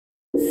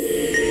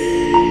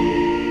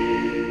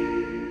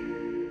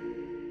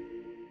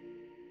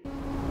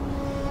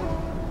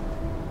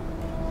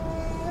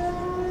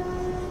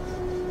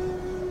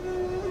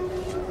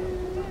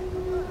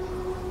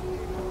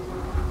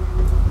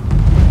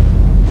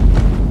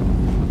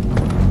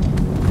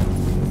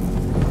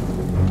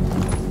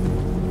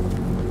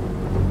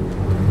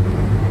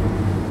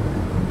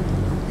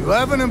You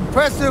have an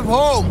impressive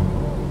home.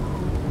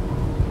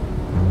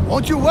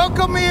 Won't you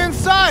welcome me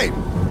inside?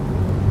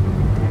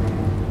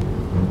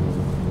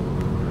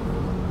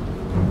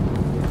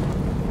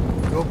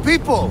 Your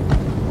people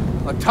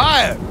are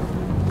tired,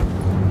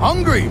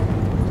 hungry,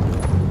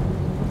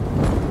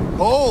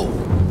 cold.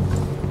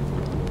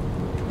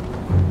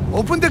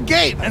 Open the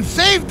gate and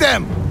save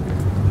them!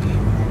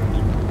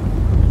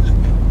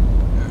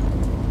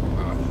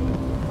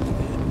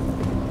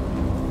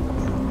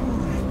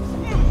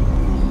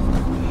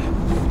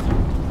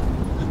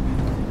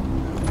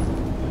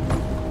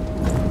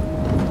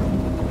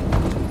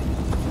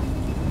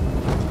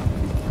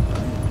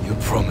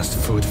 Promised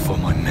food for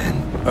my men.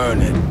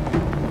 Earn it.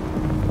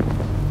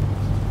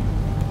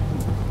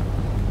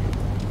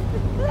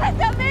 Let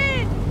them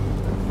in!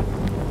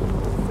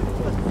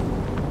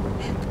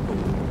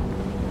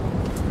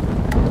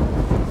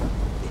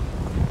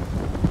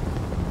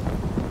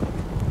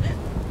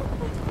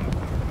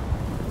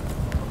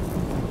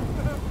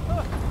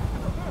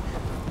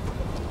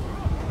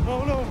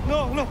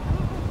 No!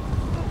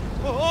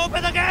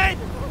 Open the gate!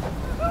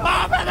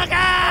 Open the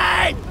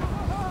gate!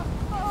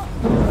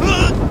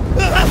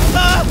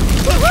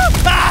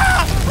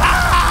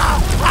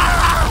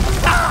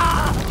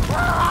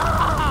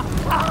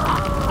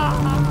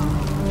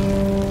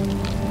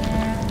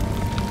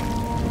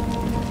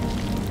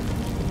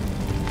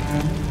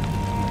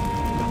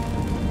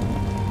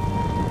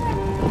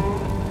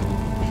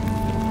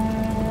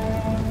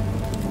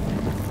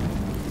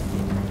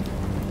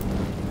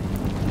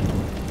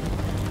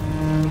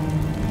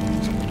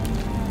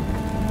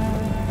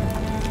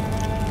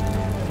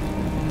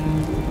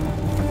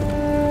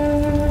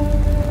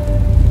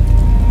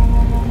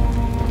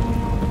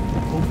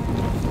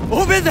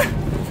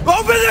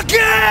 Open the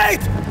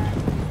gate!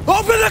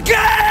 Open the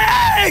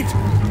gate!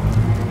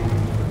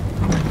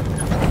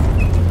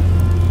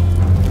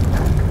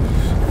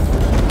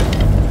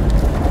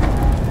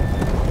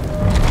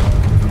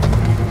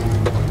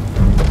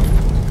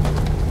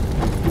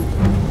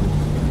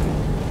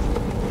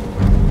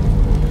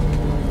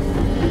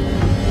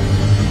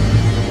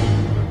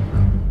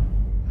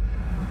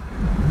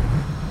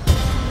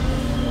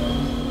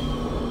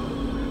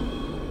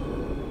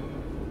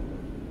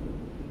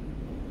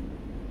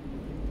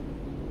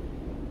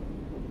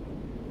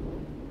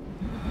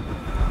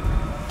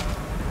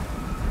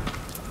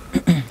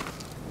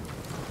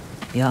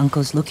 Your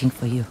uncle's looking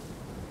for you.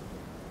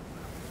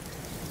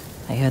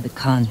 I heard the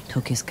Khan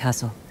took his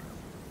castle.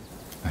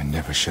 I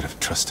never should have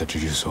trusted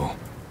you so.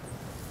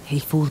 He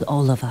fooled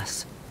all of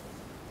us.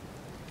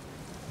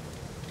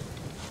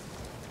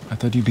 I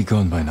thought you'd be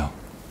gone by now.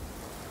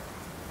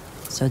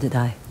 So did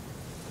I.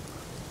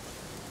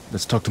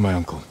 Let's talk to my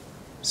uncle.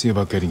 See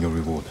about getting your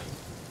reward.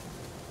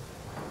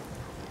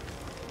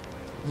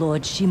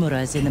 Lord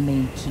Shimura is in the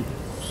main keep.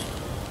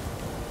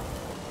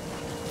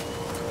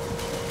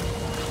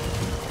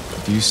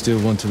 Do you still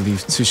want to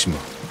leave Tsushima?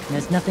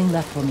 There's nothing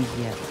left for me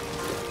here.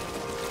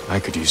 I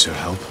could use your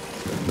help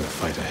in the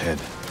fight ahead.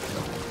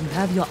 You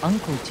have your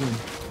uncle, Jin.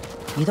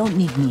 You don't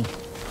need me.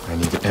 I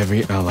need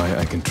every ally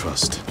I can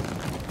trust.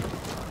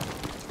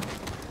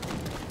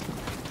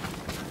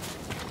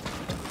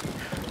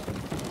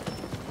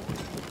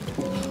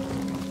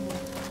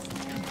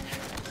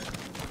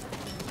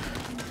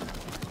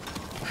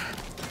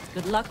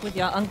 Good luck with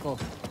your uncle.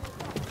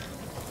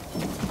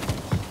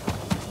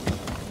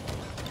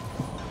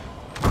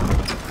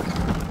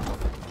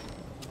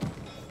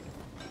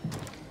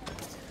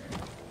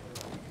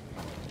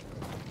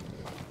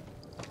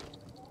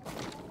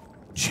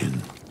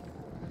 Jin,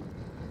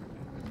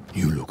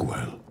 you look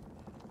well.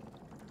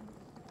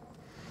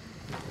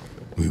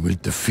 We will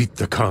defeat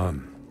the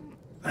Khan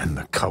and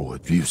the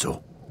coward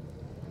Ryuzo.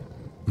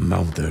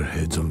 Mount their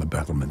heads on the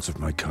battlements of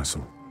my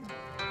castle.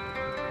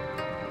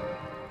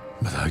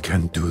 But I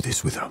can't do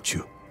this without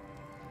you.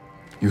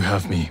 You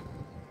have me.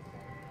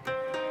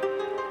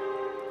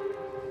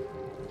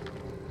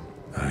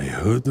 I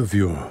heard of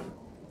your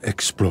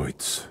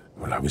exploits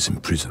while I was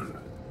in prison.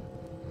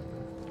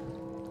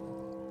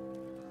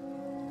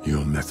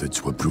 Your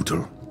methods were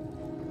brutal,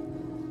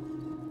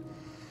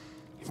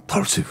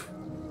 impulsive,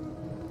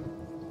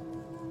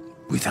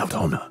 without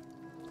honor.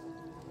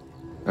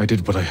 I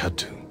did what I had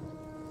to.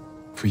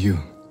 For you.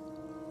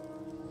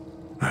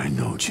 I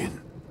know, Jin.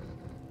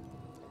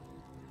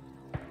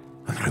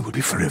 And I will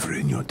be forever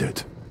in your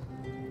debt.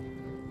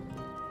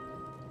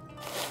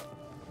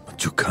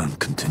 But you can't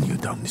continue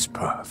down this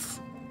path.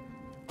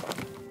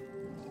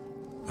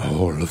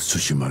 All of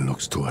Tsushima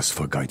looks to us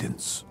for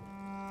guidance.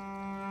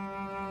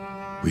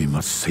 We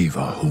must save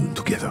our home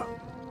together.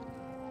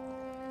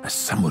 As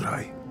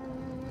samurai.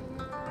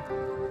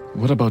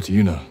 What about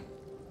Yuna?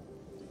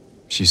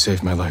 She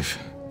saved my life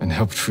and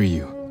helped free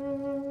you.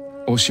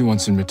 All she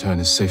wants in return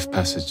is safe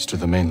passage to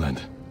the mainland.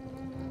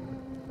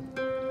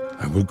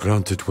 I will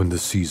grant it when the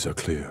seas are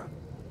clear.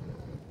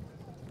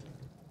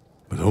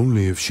 But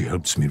only if she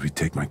helps me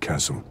retake my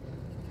castle.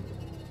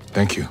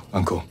 Thank you,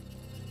 Uncle.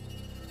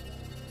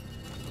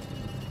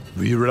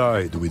 We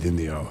ride within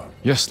the hour.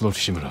 Yes, Lord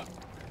Shimura.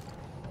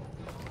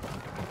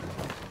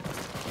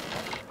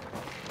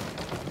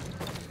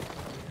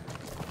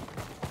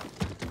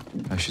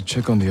 I should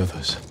check on the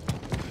others.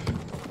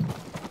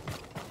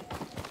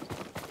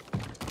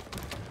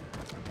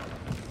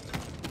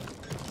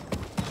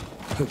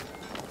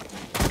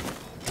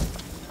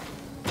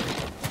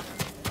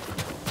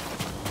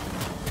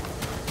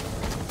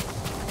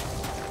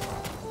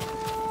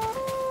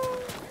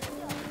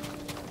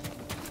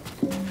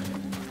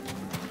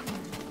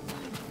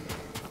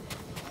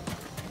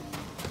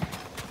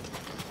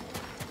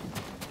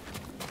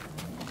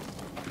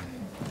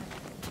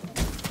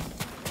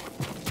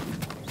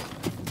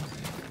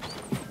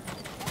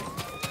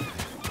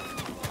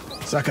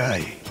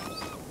 Sakai,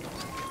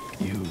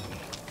 you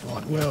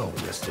fought well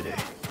yesterday.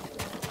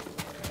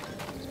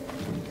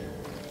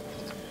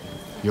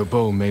 Your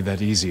bow made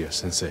that easier,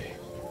 Sensei.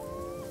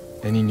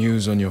 Any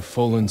news on your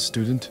fallen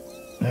student?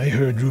 I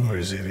heard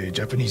rumors of a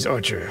Japanese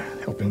archer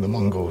helping the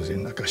Mongols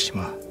in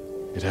Nakashima.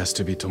 It has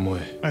to be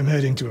Tomoe. I'm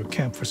heading to a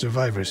camp for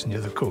survivors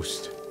near the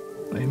coast.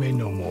 I may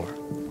know more.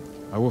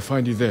 I will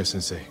find you there,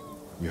 Sensei.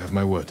 You have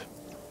my word.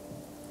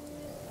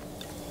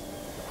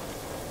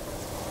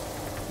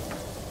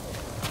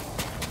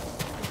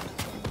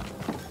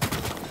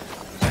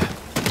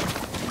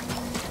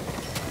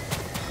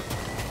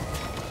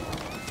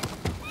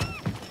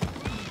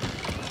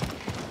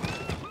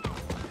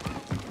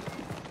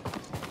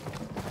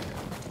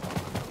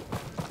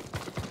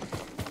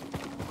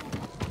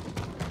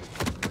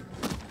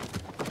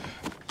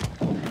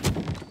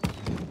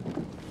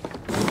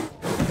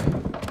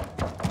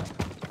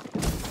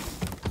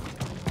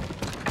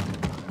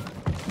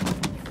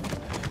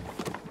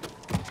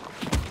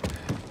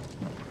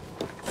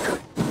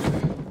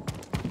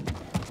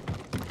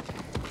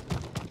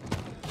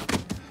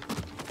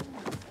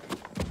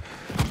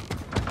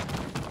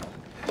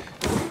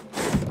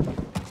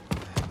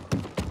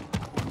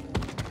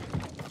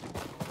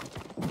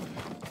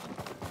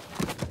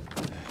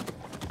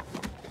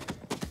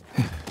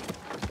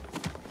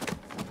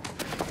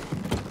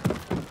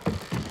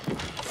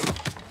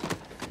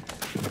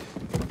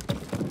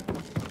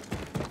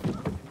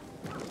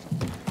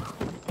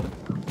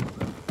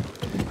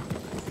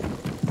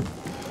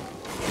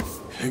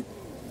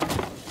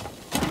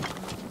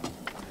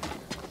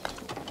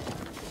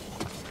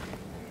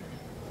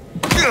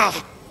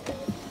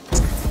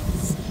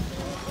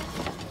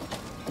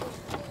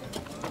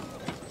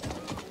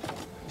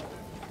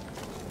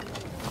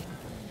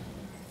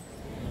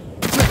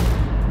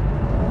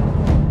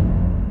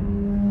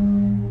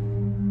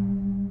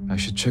 I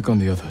should check on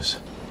the others.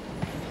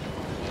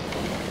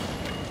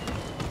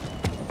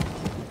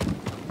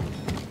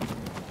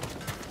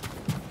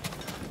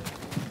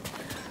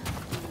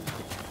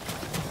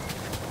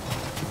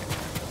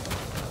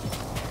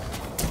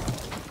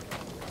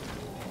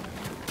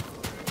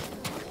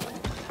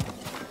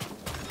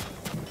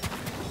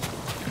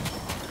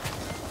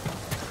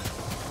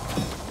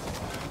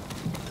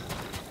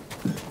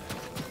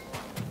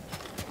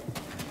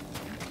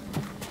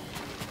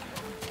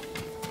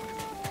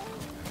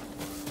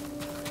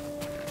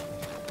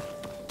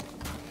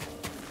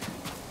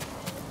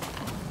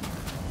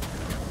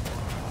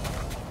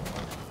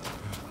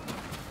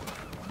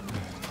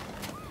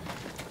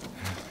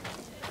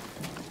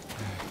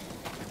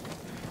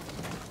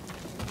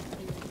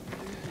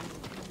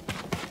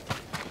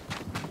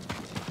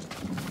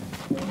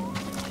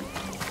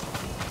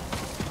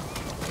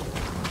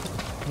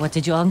 What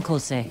did your uncle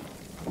say?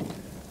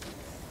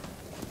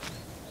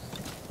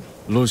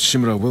 Lord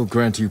Shimura will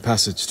grant you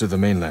passage to the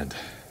mainland,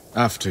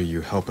 after you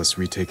help us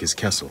retake his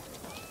castle.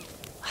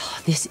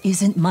 This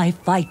isn't my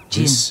fight,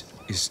 Jin. This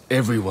is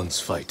everyone's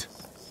fight.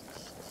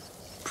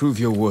 Prove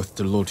your worth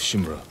to Lord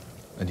Shimura,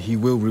 and he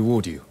will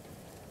reward you.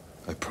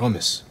 I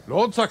promise.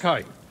 Lord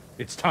Sakai,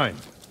 it's time.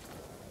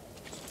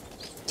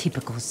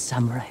 Typical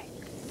samurai.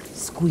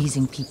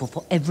 Squeezing people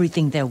for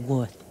everything they're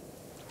worth.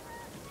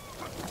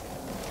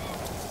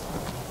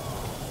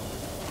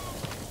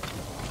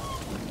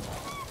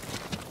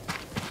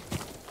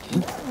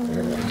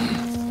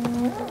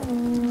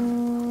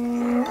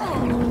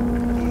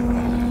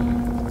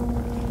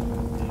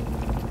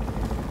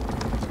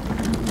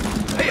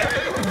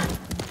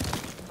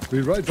 We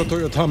ride for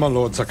Toyotama,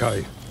 Lord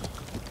Sakai.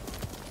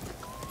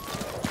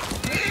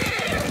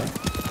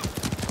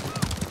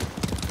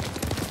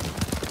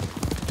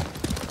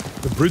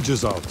 The bridge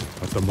is out,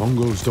 but the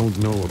Mongols don't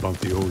know about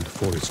the old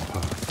forest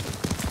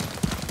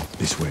path.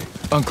 This way.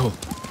 Uncle,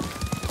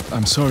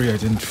 I'm sorry I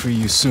didn't free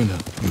you sooner.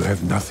 You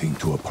have nothing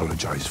to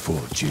apologize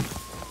for, Jin.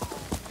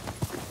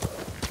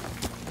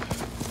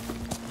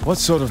 What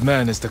sort of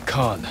man is the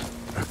Khan?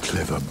 A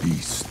clever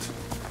beast,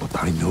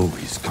 but I know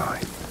his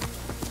kind.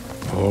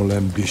 All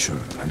ambition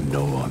and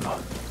no honor.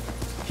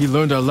 He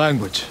learned our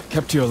language,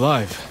 kept you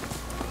alive.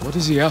 What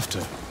is he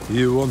after?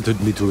 He wanted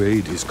me to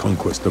aid his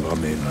conquest of our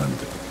mainland.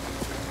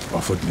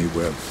 Offered me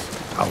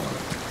wealth, power,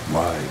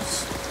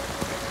 wives.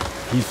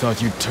 He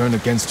thought you'd turn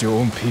against your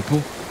own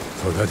people?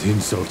 For that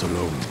insult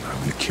alone,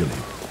 I will kill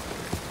him.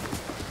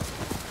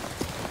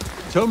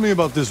 Tell me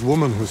about this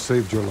woman who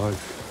saved your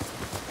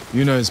life.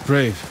 Yuna is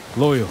brave,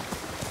 loyal,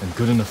 and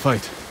good in a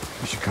fight.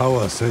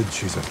 Ishikawa said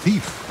she's a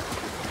thief.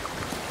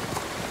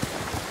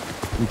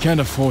 We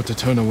can't afford to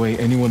turn away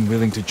anyone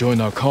willing to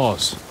join our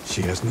cause.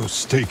 She has no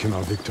stake in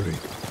our victory,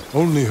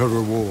 only her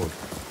reward.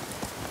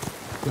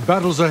 The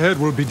battles ahead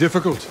will be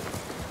difficult.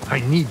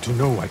 I need to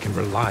know I can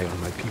rely on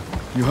my people.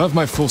 You have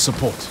my full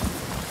support,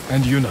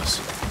 and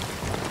Yuna's.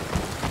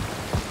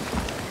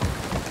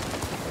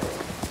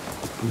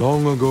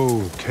 Long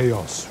ago,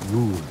 chaos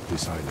ruled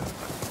this island.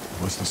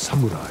 It was the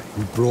samurai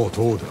who brought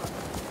order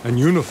and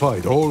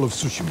unified all of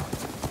Tsushima.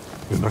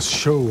 We must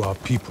show our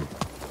people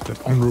that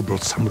honorable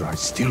samurai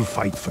still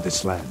fight for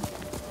this land.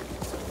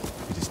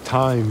 It is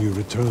time you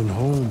return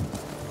home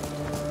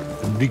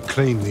and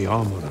reclaim the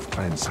armor of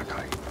Clan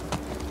Sakai.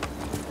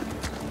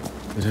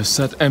 It has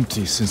sat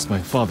empty since my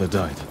father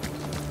died.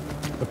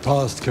 The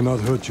past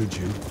cannot hurt you,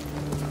 Jin.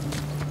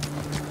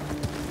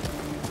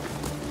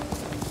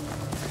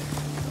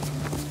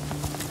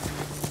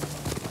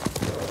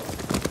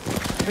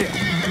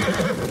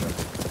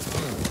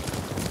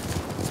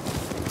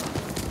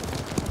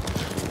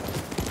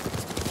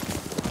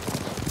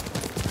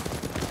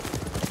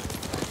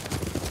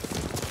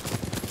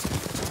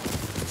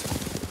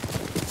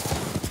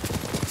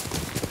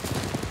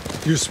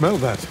 You smell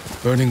that?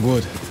 Burning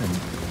wood and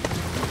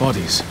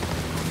bodies.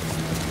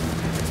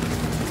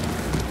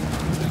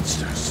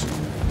 Monsters.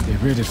 They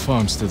raided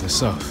farms to the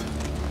south.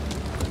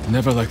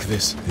 Never like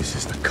this. This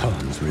is the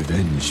Khan's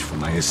revenge for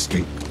my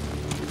escape.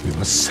 We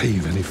must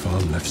save any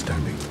farm left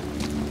standing.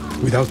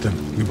 Without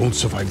them, we won't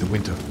survive the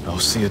winter. I'll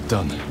see it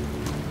done.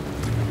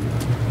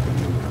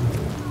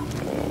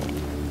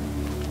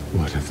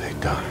 What have they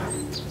done?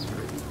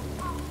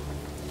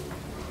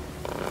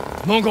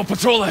 Mongol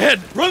patrol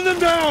ahead! Run them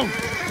down!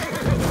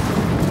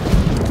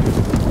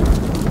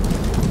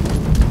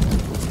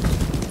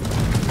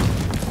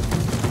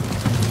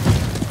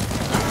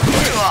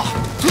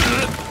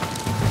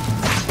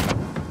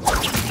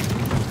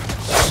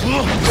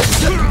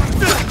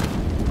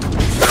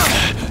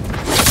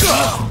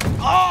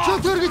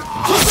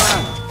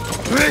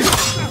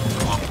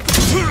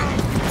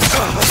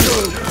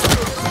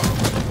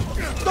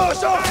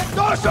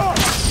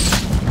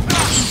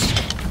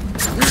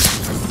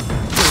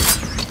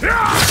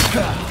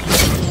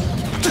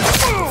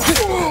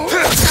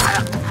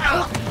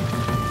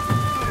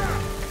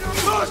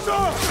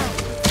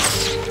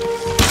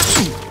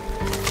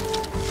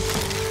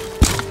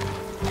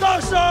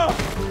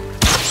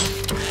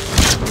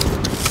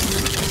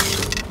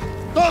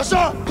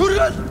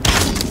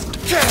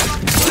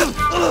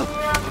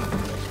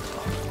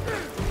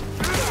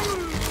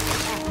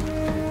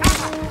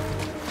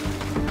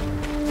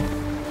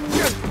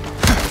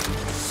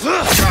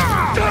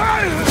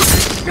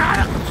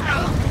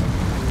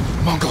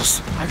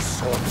 Mongols! I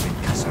saw them in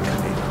Castle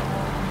Kaneda.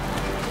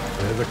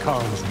 They're the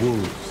Khan's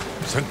wolves,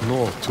 sent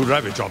north to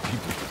ravage our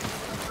people.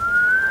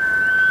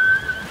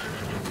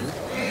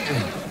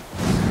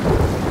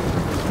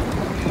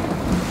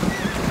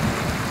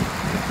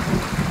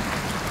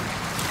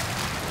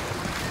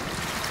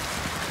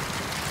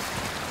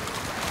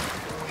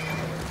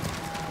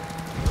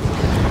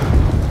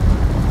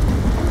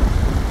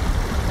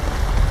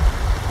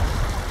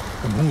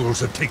 The Mongols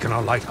have taken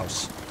our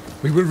lighthouse.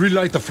 We will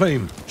relight the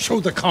flame,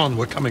 show the Khan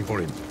we're coming for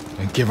him.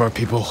 And give our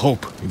people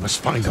hope. We must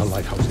find our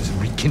lighthouses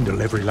and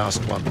rekindle every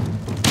last one.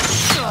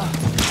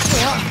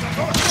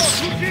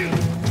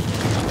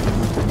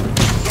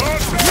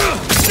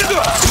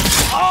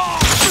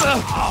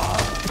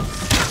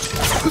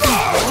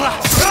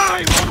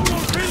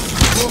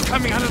 More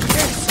coming out of the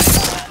gates!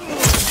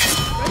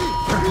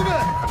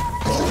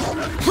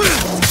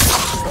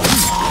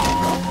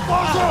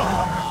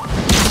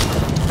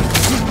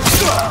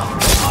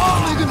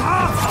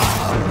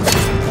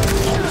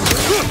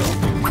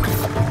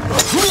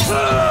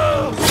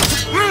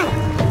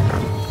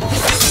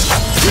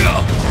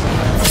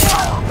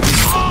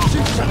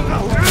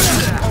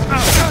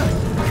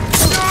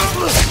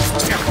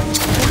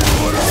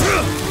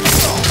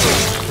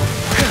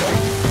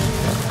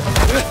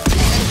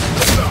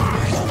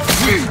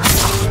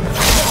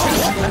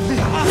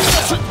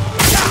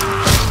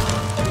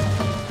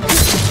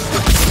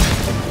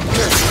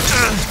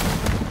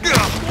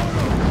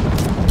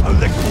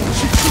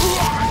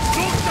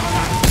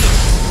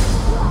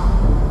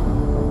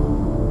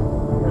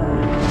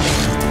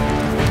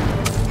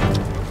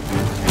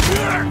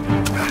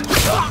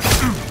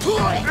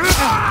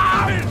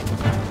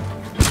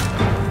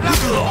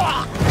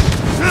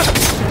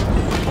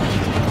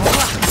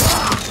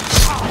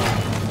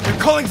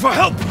 Calling for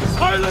help!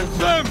 Silence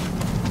them!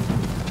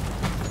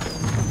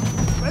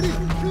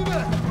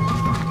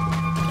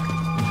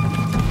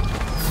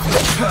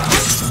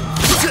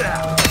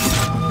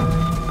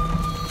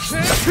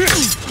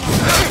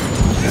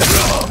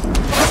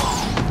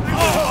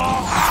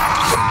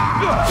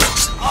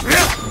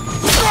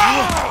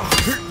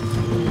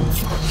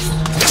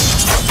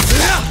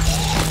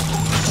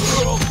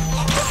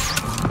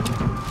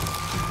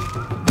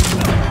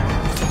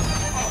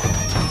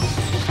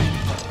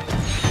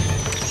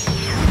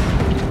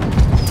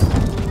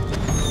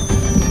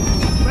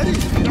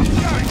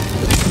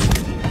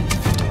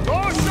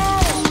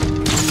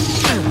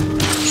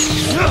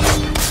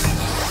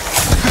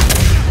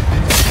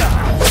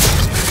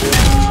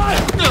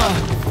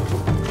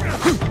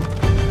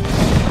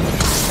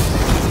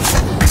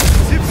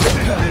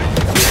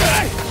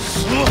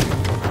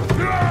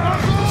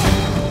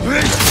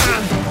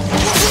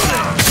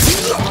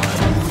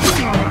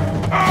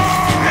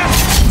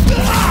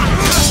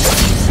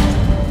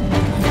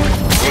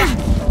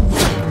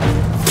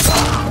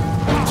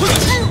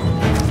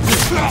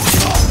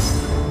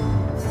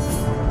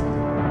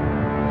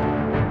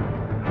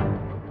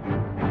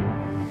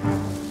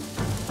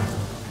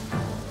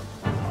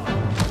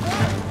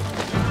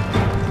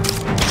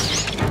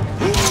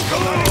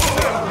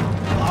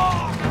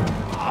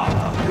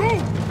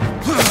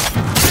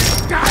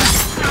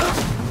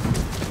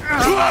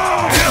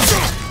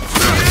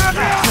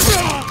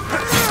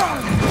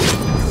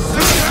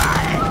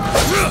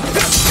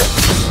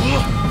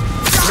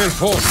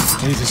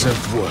 He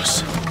deserved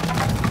worse.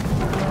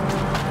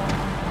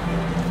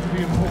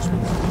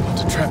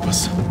 To trap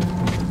us.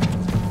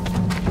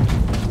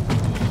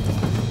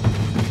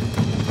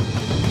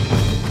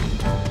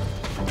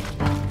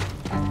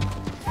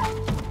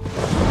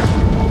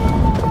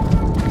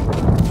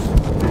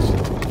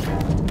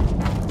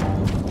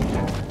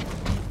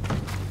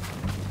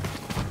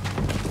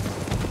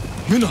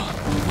 Yuna!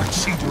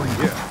 What's she doing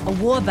here? A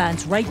war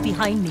band's right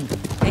behind me.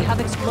 They have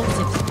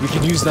explosives. We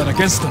can use that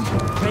against them.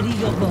 Ready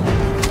your bow.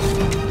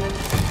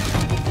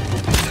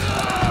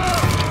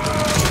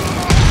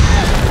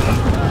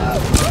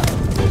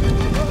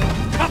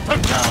 Cut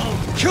them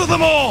down! Kill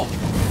them all!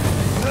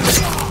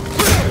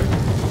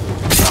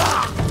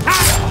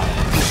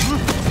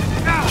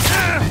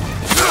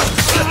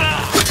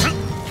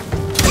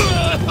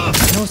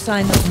 No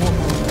sign of more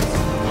Mongols.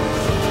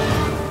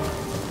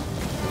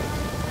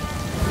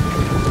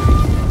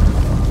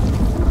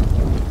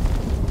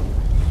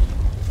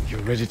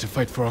 Ready to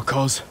fight for our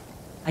cause?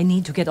 I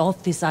need to get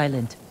off this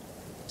island.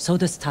 So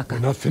does Taka.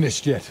 We're not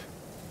finished yet.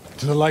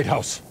 To the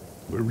lighthouse.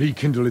 We'll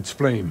rekindle its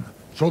flame.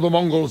 Show the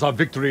Mongols our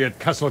victory at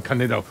Castle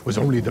Kaneda was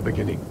only the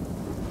beginning.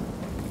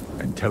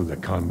 And tell the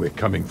Khan we're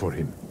coming for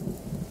him.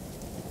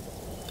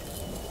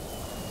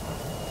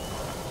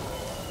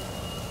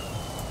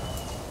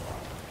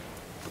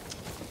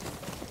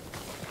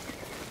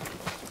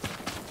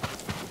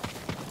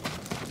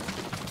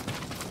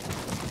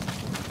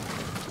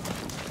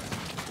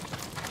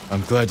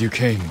 I'm glad you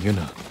came,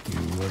 Yuna. You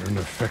were an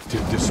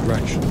effective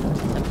distraction.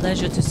 A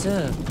pleasure to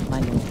serve,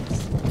 my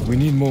lords. We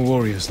need more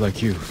warriors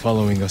like you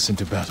following us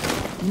into battle.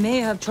 You may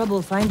have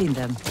trouble finding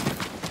them.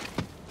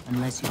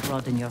 Unless you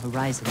broaden your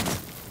horizons.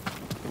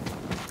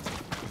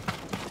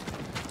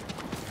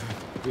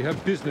 We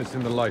have business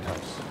in the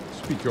lighthouse.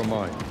 Speak your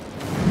mind.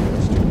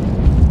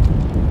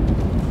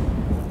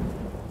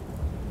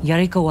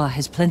 Yarikawa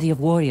has plenty of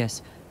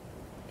warriors.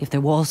 If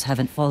their walls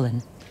haven't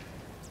fallen.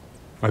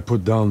 I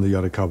put down the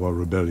Yarikawa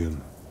rebellion.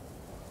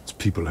 Its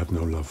people have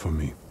no love for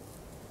me.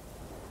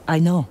 I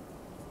know.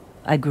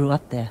 I grew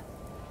up there.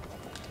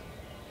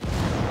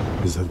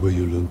 Is that where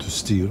you learned to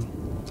steal?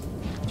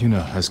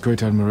 Yuna has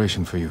great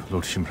admiration for you,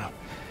 Lord Shimura.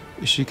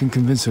 She can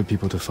convince her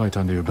people to fight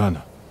under your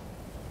banner.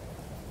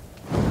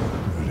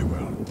 Very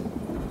well.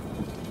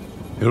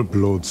 Help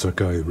Lord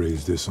Sakai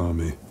raise this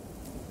army.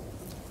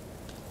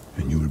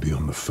 And you will be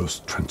on the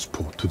first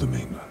transport to the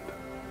mainland.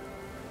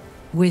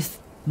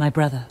 With my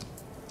brother.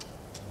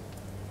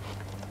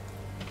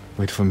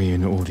 Wait for me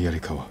in Old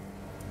Yarikawa.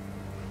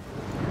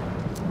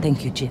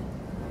 Thank you, Jin.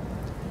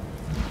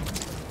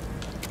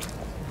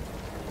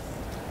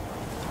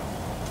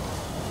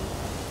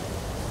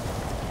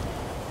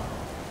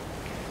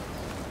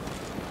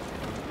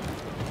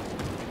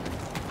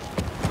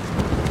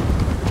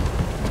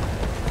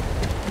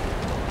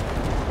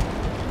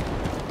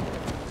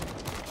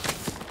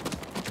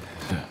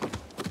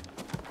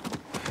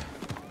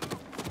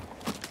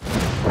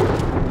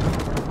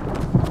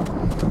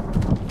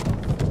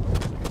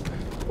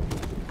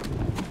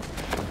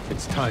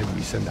 It's time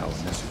we send our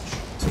message.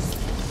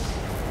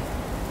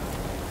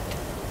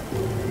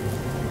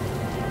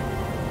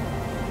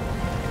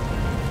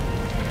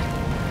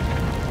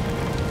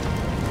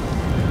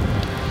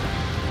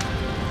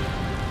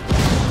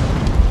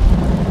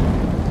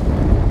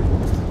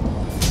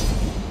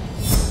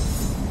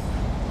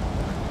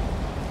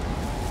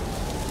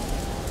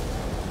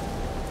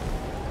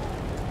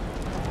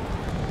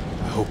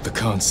 I hope the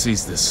Khan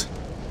sees this.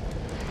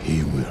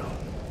 He will.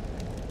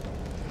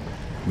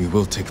 We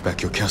will take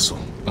back your castle,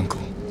 Uncle.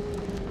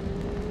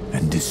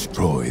 And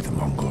destroy the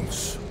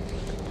Mongols.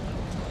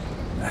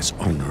 As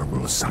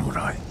honorable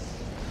samurai.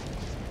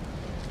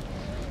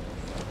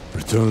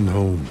 Return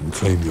home and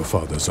claim your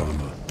father's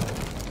armor.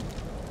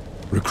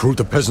 Recruit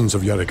the peasants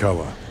of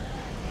Yarikawa.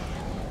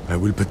 I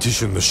will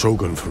petition the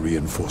Shogun for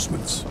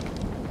reinforcements.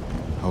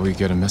 How we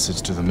get a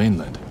message to the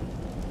mainland?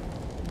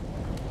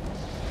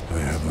 I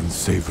have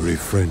unsavory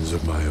friends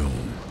of my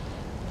own.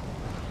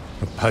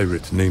 A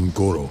pirate named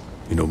Goro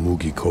in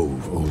Omugi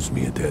Cove owes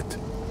me a debt.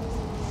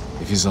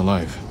 If he's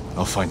alive,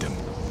 I'll find him.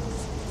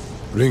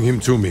 Bring him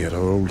to me at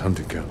our old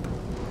hunting camp.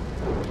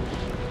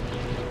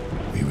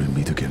 We will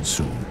meet again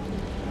soon.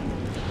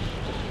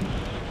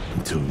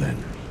 Until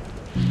then,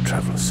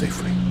 travel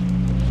safely.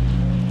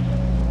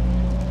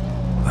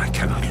 I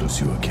cannot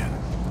lose you again.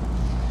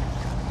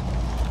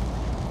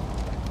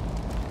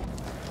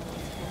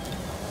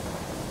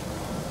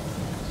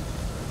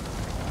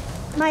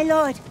 My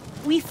lord,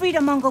 we freed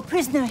a Mongol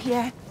prisoner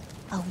here.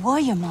 A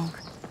warrior monk.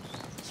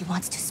 He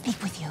wants to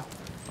speak with you.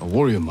 A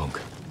warrior monk.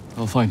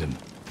 I'll find him.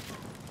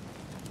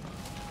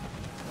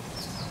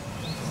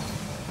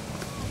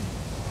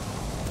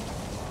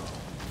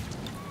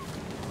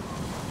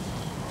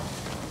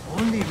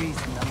 Only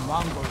reason the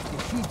Mongols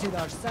defeated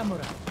our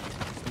samurai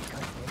is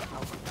because they're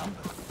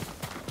outnumbered.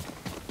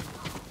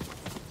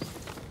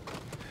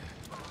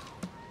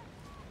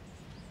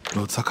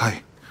 Lord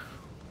Sakai,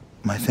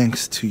 my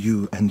thanks to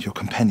you and your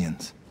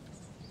companions.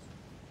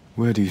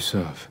 Where do you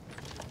serve?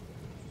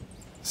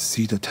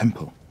 Cedar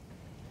Temple.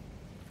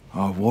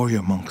 Our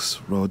warrior monks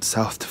rode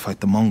south to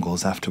fight the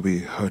Mongols after we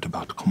heard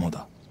about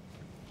Komoda.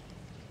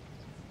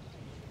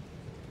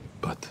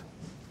 But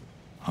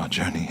our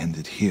journey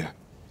ended here.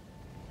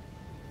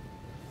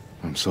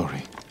 I'm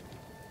sorry.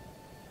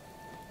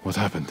 What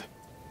happened?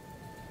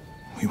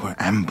 We were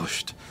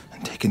ambushed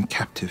and taken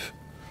captive.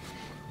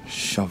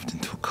 Shoved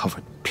into a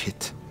covered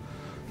pit.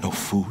 No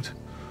food.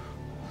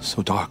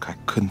 So dark I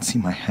couldn't see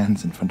my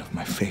hands in front of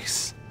my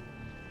face.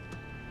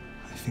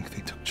 I think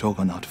they took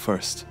Jogon out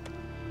first.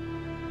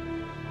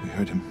 We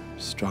heard him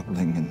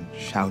struggling and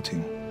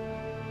shouting.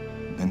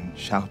 Then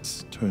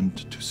shouts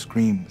turned to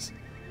screams.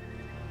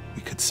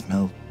 We could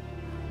smell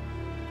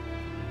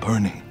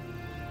burning.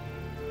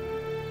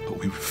 But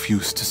we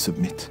refused to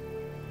submit.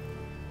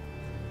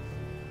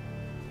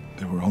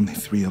 There were only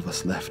 3 of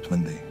us left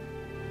when they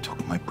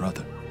took my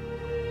brother,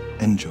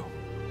 Enjo.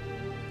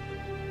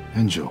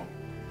 Enjo?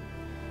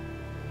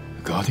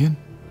 The Guardian?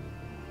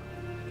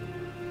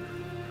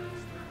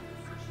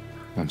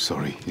 I'm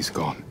sorry, he's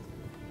gone.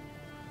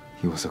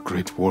 He was a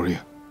great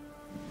warrior.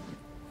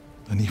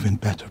 An even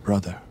better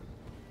brother.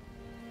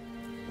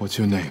 What's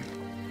your name?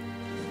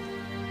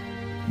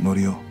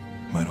 Norio,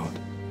 my lord.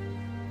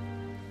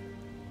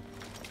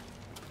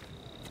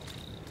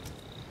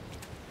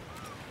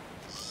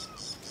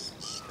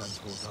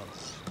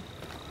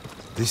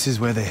 This is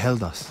where they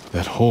held us.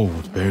 That hole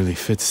would barely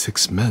fit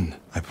 6 men.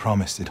 I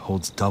promise it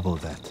holds double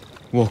that.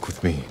 Walk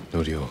with me,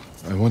 Norio.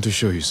 I want to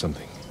show you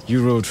something.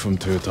 You rode from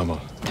Toyotama.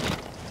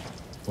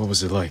 What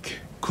was it like?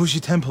 Kushi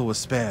Temple was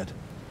spared,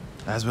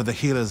 as were the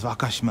healers of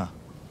Akashima.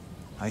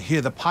 I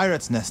hear the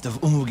pirate's nest of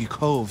Umugi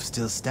Cove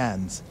still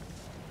stands.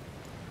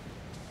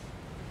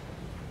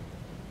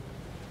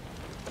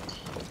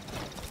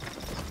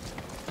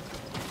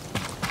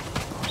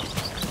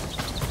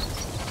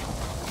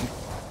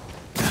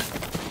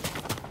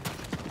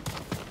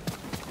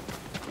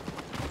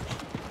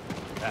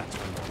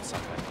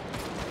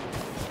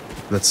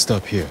 Let's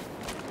stop here.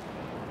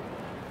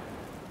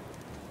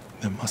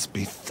 There must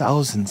be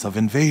thousands of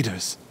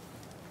invaders.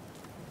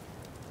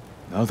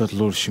 Now that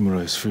Lord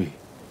Shimura is free,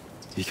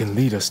 he can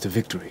lead us to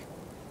victory.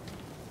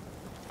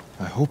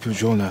 I hope you'll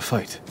join our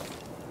fight.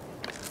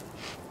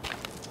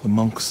 The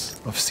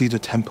monks of Cedar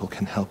Temple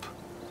can help.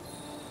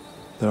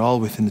 They're all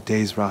within a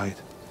day's ride.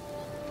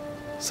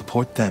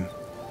 Support them,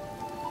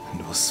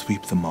 and we'll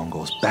sweep the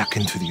Mongols back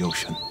into the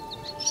ocean.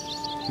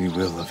 We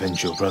will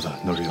avenge your brother,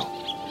 Norio.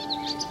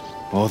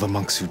 All the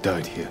monks who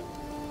died here.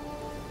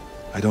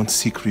 I don't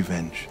seek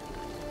revenge,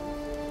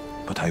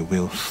 but I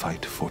will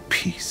fight for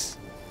peace.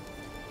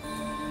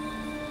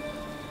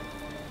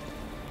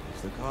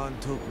 If the Khan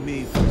took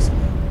me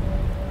prisoner,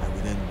 I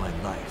would end my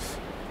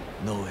life.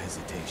 No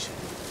hesitation.